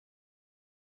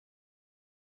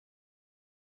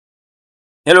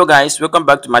Hello guys, welcome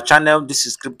back to my channel. This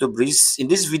is Crypto Breeze. In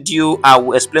this video I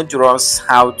will explain to us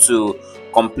how to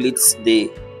complete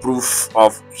the proof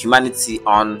of humanity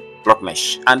on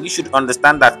BlockMesh, and you should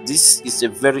understand that this is a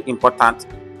very important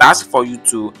task for you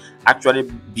to actually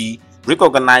be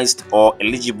recognized or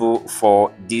eligible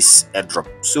for this airdrop.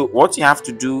 So what you have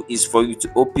to do is for you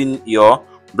to open your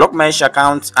BlockMesh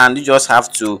account, and you just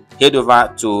have to head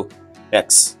over to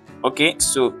X. Okay,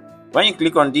 so when you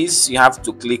click on this, you have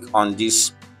to click on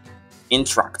this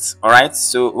intract. All right,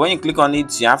 so when you click on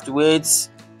it, you have to wait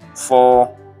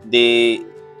for the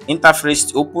interface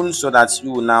to open so that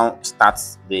you will now start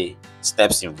the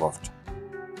steps involved.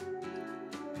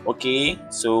 Okay,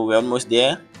 so we're almost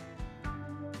there.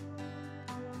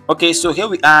 Okay, so here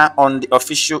we are on the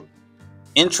official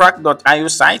intract.io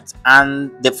site, and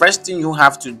the first thing you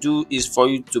have to do is for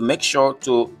you to make sure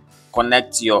to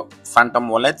connect your Phantom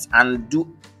wallet, and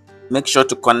make sure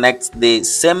to connect the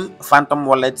same Phantom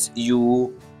wallet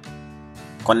you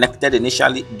connected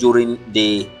initially during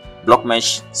the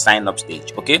BlockMesh sign up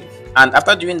stage. Okay, and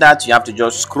after doing that, you have to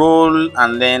just scroll,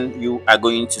 and then you are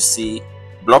going to see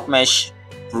BlockMesh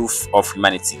proof of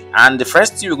humanity. And the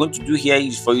first thing you're going to do here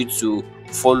is for you to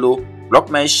follow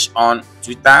BlockMesh on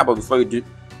Twitter.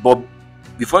 But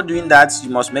before doing that, you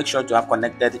must make sure to have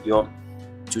connected your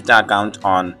Twitter account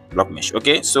on BlockMesh.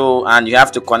 Okay, so and you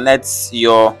have to connect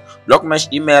your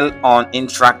BlockMesh email on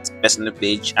Intract personal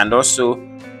page, and also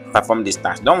perform this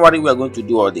task. Don't worry, we are going to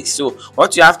do all this. So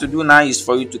what you have to do now is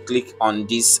for you to click on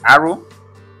this arrow.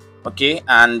 Okay,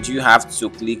 and you have to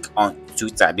click on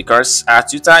Twitter, because our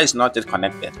Twitter is not yet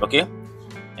connected. Okay,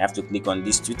 you have to click on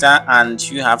this Twitter, and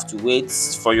you have to wait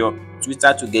for your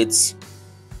Twitter to get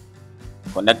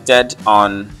connected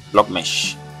on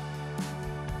BlockMesh.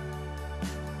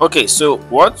 Okay, so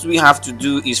what we have to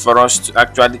do is for us to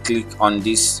actually click on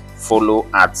this follow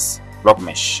at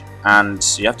BlockMesh, and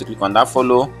you have to click on that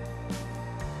follow,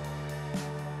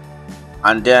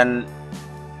 and then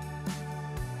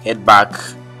head back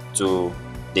to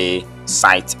the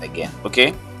site again.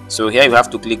 Okay, so here you have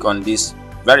to click on this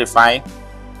verify,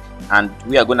 and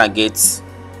we are gonna get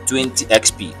 20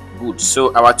 XP. Good,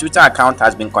 so our Twitter account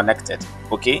has been connected.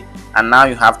 Okay, and now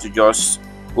you have to just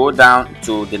go down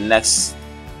to the next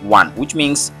one, which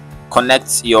means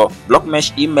connect your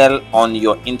BlockMesh email on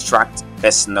your Intract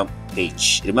personal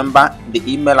page. Remember the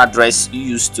email address you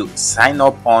used to sign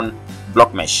up on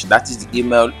BlockMesh. That is the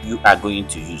email you are going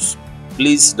to use.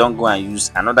 Please don't go and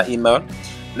use another email.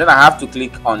 Then I have to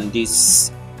click on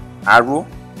this arrow,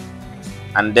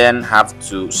 and then have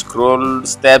to scroll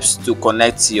steps to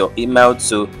connect your email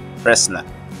to personal.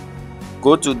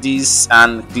 Go to this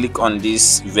and click on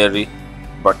this very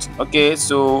button. Okay,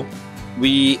 so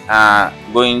we are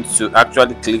going to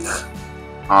actually click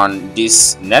on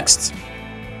this next,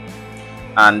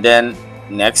 and then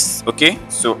next. Okay,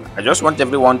 so I just want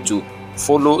everyone to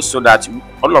follow so that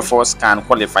all of us can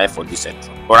qualify for this set.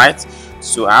 All right,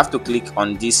 so I have to click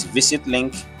on this visit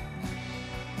link.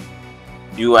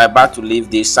 You are about to leave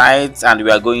the site, and we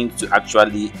are going to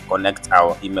actually connect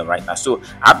our email right now. So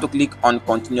I have to click on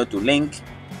continue to link.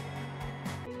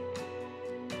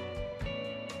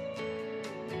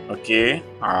 Okay,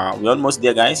 we're almost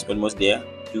there, guys. We're almost there.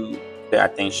 Do pay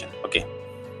attention. Okay,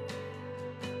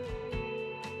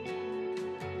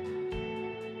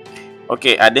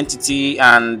 okay, identity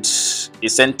and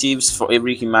incentives for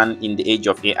every human in the age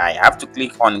of AI. I have to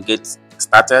click on get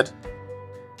started,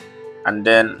 and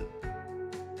then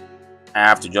I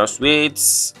have to just wait,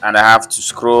 and I have to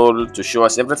scroll to show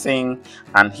us everything.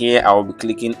 And here I will be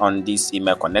clicking on this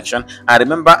email connection, and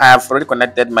remember I have already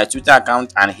connected my Twitter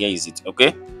account, and here is it.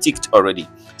 Okay, ticked already.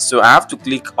 So I have to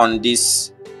click on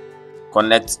this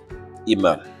connect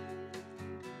email.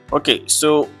 Okay,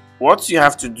 so what you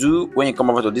have to do when you come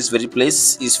over to this very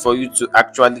place is for you to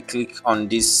actually click on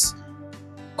this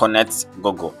connect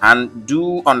Google, and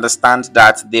do understand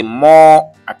that the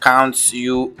more accounts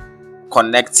you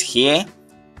connect here,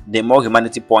 the more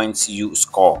humanity points you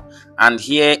score. And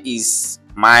here is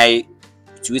my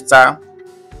Twitter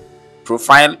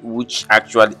profile, which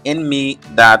actually earned me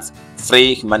that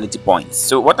free humanity points.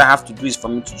 So what I have to do is for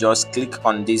me to just click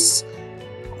on this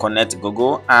connect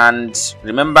Google, and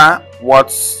remember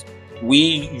what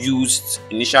we used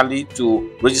initially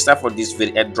to register for this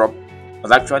very airdrop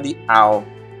was actually our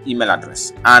email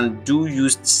address, and do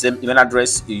use the same email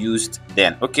address you used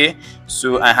then. Okay,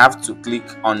 so I have to click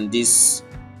on this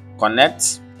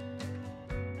connect,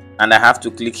 and I have to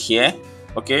click here.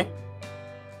 Okay,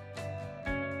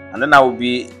 and then I will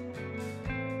be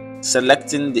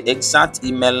selecting the exact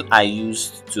email I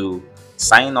used to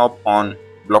sign up on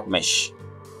BlockMesh.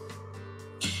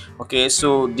 Okay,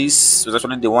 so this was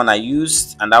actually the one I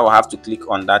used, and I will have to click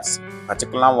on that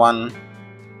particular one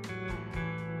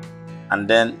and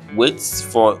then wait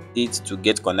for it to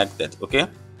get connected. Okay,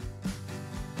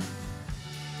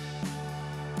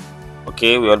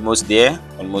 we're almost there.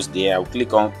 I'll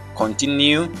click on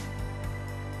continue,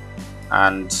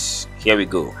 and here we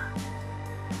go.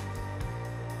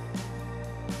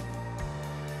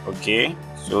 Okay,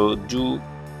 so do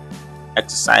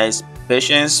exercise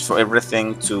patience for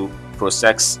everything to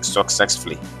process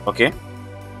successfully. Okay,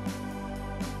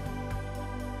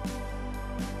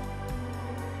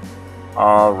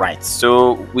 all right,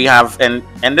 so we have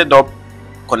ended up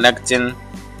connecting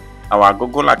our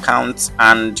Google account,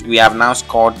 and we have now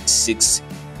scored 6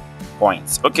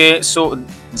 points. Okay, so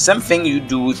the same thing you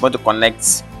do if you want to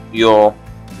connect your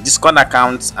Discord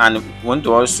account and you want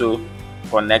to also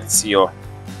connect your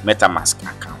MetaMask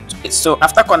account. So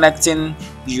after connecting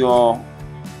your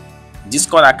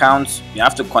Discord account, you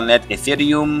have to connect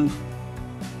Ethereum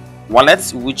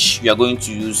wallet, which you are going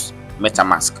to use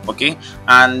MetaMask. Okay,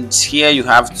 and here you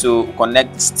have to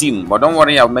connect Steam, but don't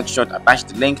worry, I'll make sure to attach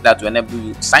the link that will enable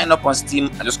you to sign up on Steam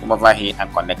and just come over here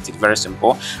and connect it. Very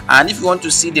simple. And if you want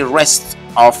to see the rest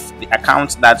of the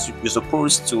accounts that you're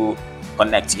supposed to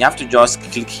connect, you have to just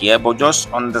click here, but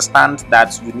just understand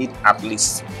that you need at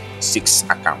least 6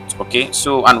 accounts. Okay,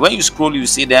 so and when you scroll, you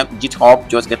see them GitHub,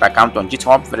 just get account on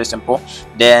GitHub. Very simple.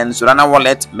 Then Solana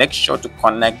wallet, make sure to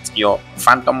connect your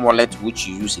Phantom wallet, which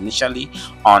you use initially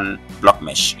on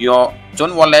BlockMesh. Your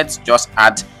Tone wallet, just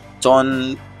add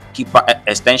Tone Keeper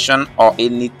extension or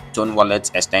any Tone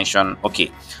wallet extension.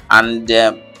 Okay, and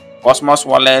Cosmos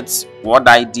wallet, Word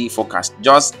ID Forecast,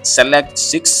 just select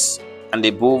 6 and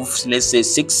above, let's say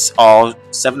 6 or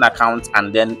 7 accounts,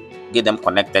 and then get them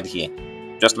connected here,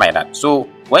 just like that. So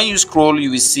when you scroll,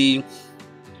 you will see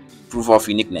proof of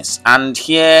uniqueness, and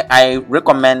here I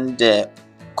recommend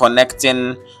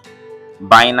connecting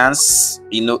Binance,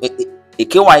 a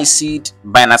KYC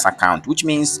Binance account, which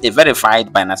means a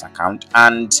verified Binance account.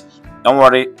 And don't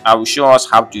worry, I will show us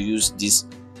how to use this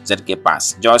ZK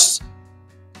Pass. Just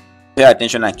pay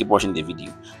attention and keep watching the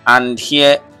video. And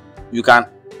here you can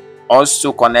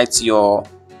also connect your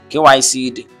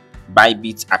KYC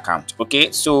Bybit account.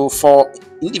 Okay, so for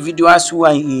individuals who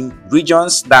are in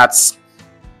regions that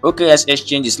OKX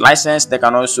exchange is licensed, they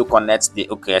can also connect the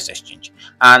OKX exchange.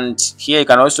 And here you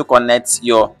can also connect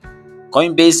your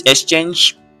Coinbase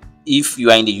exchange if you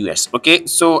are in the US. Okay,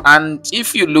 so and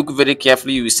if you look very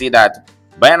carefully, you will see that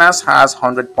Binance has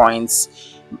 100 points,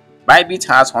 Bybit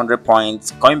has 100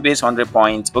 points, Coinbase 100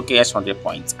 points, OKX 100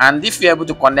 points. And if you're able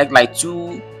to connect like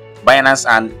 2 Binance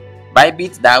and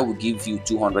Bybit, that will give you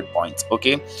 200 points.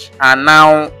 Okay, and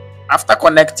now after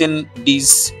connecting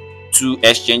these 2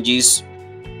 exchanges,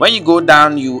 when you go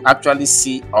down, you actually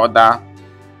see other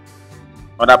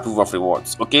proof of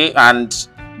rewards. Okay, and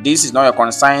this is not your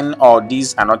concern, or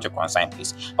these are not your concern,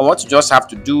 please. And what you just have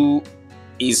to do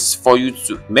is for you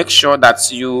to make sure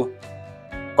that you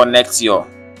connect your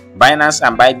Binance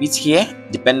and Bybit here,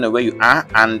 depending on where you are,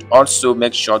 and also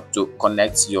make sure to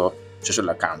connect your social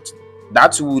account.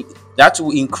 That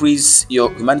will increase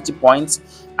your humanity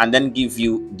points and then give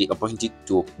you the opportunity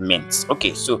to mint.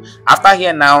 Okay, so after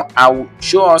here now, I will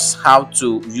show us how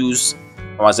to use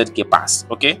our ZK Pass.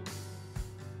 Okay,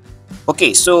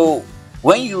 so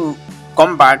when you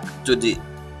come back to the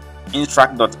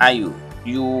intract.io,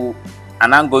 you are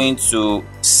now going to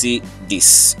see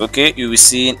this. Okay, you will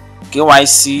see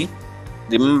KYC.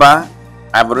 Remember,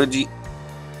 I've already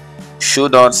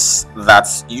showed us that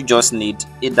you just need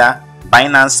either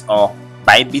Binance or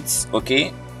Bybit.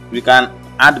 Okay, we can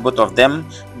add both of them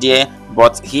there,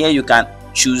 but here you can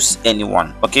choose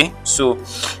anyone. Okay, so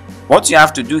what you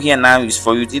have to do here now is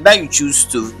for you to either you choose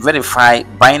to verify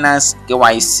Binance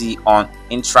KYC on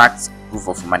Intract proof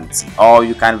of humanity, or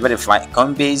you can verify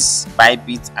Coinbase,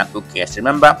 Bybit, and OKX.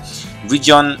 Remember,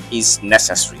 region is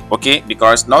necessary. Okay,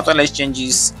 because not all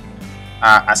exchanges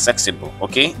are accessible.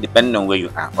 Okay, depending on where you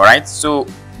are. All right, so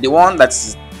the one that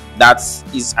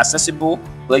is accessible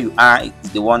where you are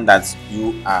is the one that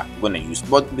you are going to use.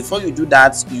 But before you do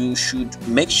that, you should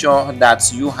make sure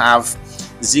that you have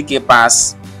ZK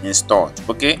Pass installed.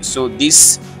 Okay, so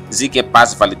this ZK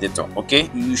Pass validator, okay,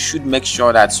 you should make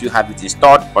sure that you have it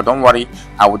installed. But don't worry,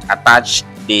 I would attach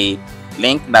the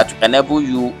link that will enable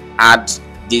you add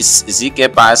this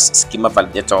ZK Pass schema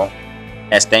validator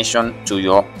extension to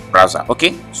your browser.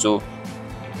 Okay, so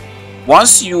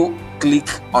once you click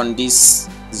on this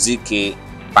ZK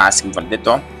Pass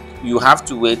validator, you have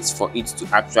to wait for it to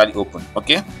actually open.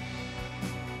 Okay,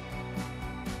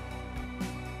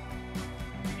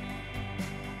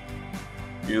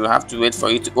 You have to wait for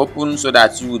it to open so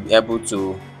that you will be able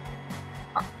to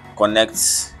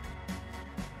connect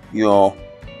your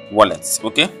wallet.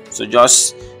 Okay, so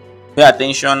just pay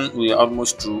attention. We are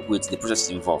almost through with the process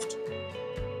involved.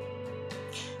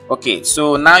 Okay,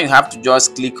 so now you have to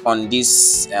just click on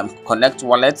this connect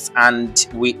wallet, and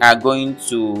we are going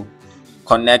to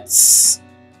connect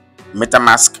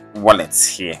MetaMask wallets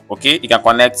here. Okay, you can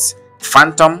connect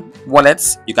Phantom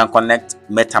wallets, you can connect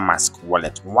MetaMask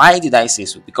wallet. Why did I say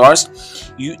so?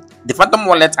 Because the Phantom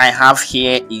wallet I have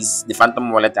here is the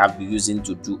Phantom wallet I've been using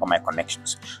to do all my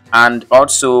connections, and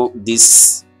also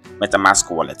this MetaMask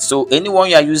wallet. So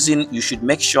anyone you are using, you should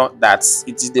make sure that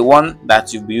it is the one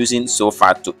that you've been using so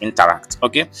far to interact.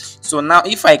 Okay, so now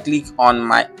if I click on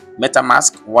my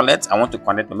MetaMask wallet, I want to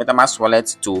connect my MetaMask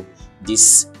wallet to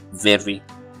this very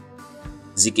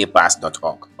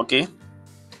zkpass.org. okay,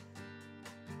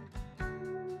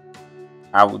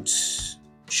 I would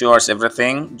show us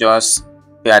everything, just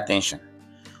pay attention.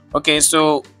 Okay,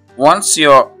 so once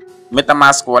your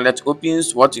MetaMask wallet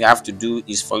opens, what you have to do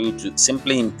is for you to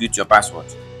simply input your password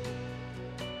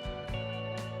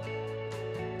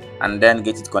and then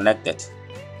get it connected.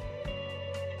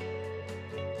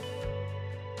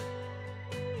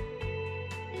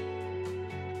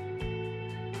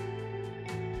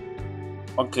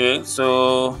 Okay,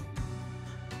 so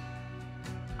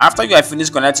after you have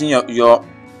finished connecting your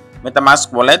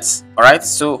MetaMask wallet, all right,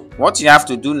 so what you have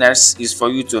to do next is for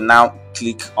you to now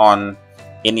click on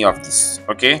any of this.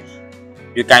 Okay,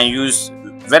 you can use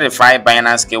verify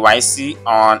Binance KYC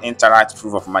on interact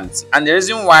proof of humanity, and the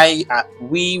reason why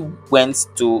we went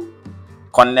to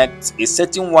connect a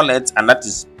certain wallet, and that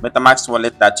is MetaMask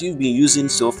wallet that you've been using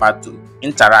so far to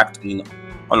interact in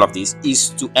all of this, is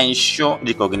to ensure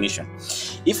recognition.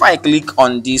 If I click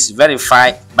on this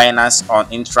verify Binance on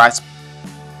interact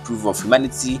proof of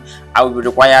humanity, I will be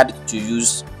required to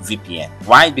use VPN.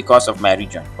 Why? Because of my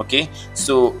region. Okay,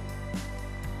 so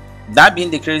that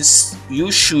being the case,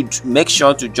 you should make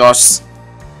sure to just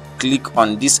click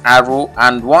on this arrow,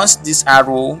 and once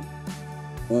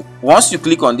you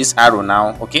click on this arrow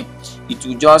now, okay, it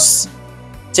will just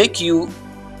take you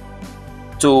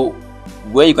to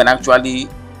where you can actually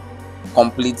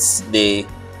complete the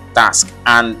task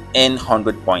and earn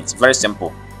 100 points. Very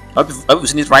simple. Hope you've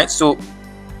seen it, right? So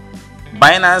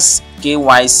Binance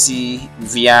KYC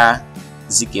via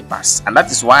zkpass, and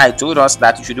that is why I told us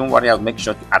that you shouldn't worry. I'll make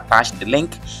sure to attach the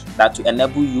link that will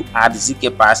enable you add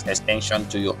zkpass extension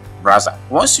to your browser.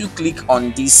 Once you click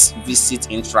on this visit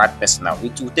interact personal,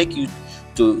 it will take you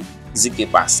to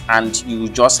zkpass, and you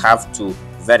just have to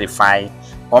verify,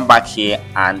 come back here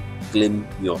and claim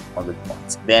your 100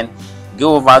 points. Then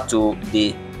go over to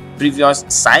the previous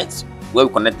site where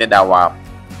we connected our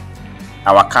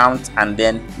account and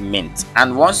then mint.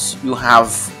 And once you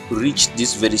have reached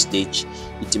this very stage,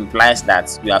 it implies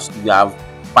that you have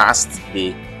passed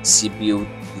the Sybils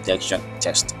detection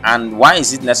test. And why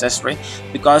is it necessary?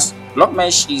 Because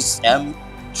BlockMesh is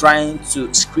trying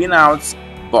to screen out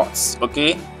bots,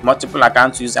 okay, multiple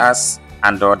account users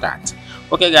and all that.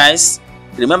 Okay guys,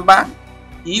 remember,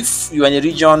 if you are in a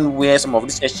region where some of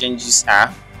these exchanges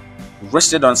are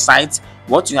registered on site,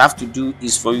 what you have to do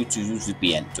is for you to use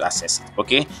VPN to access it.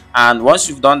 Okay, and once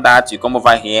you've done that, you come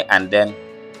over here and then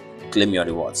claim your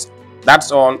rewards.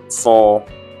 That's all for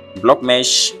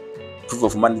BlockMesh proof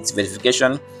of humanity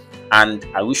verification, and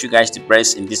I wish you guys the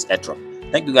best in this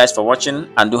airdrop. Thank you guys for watching,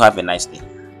 and do have a nice day.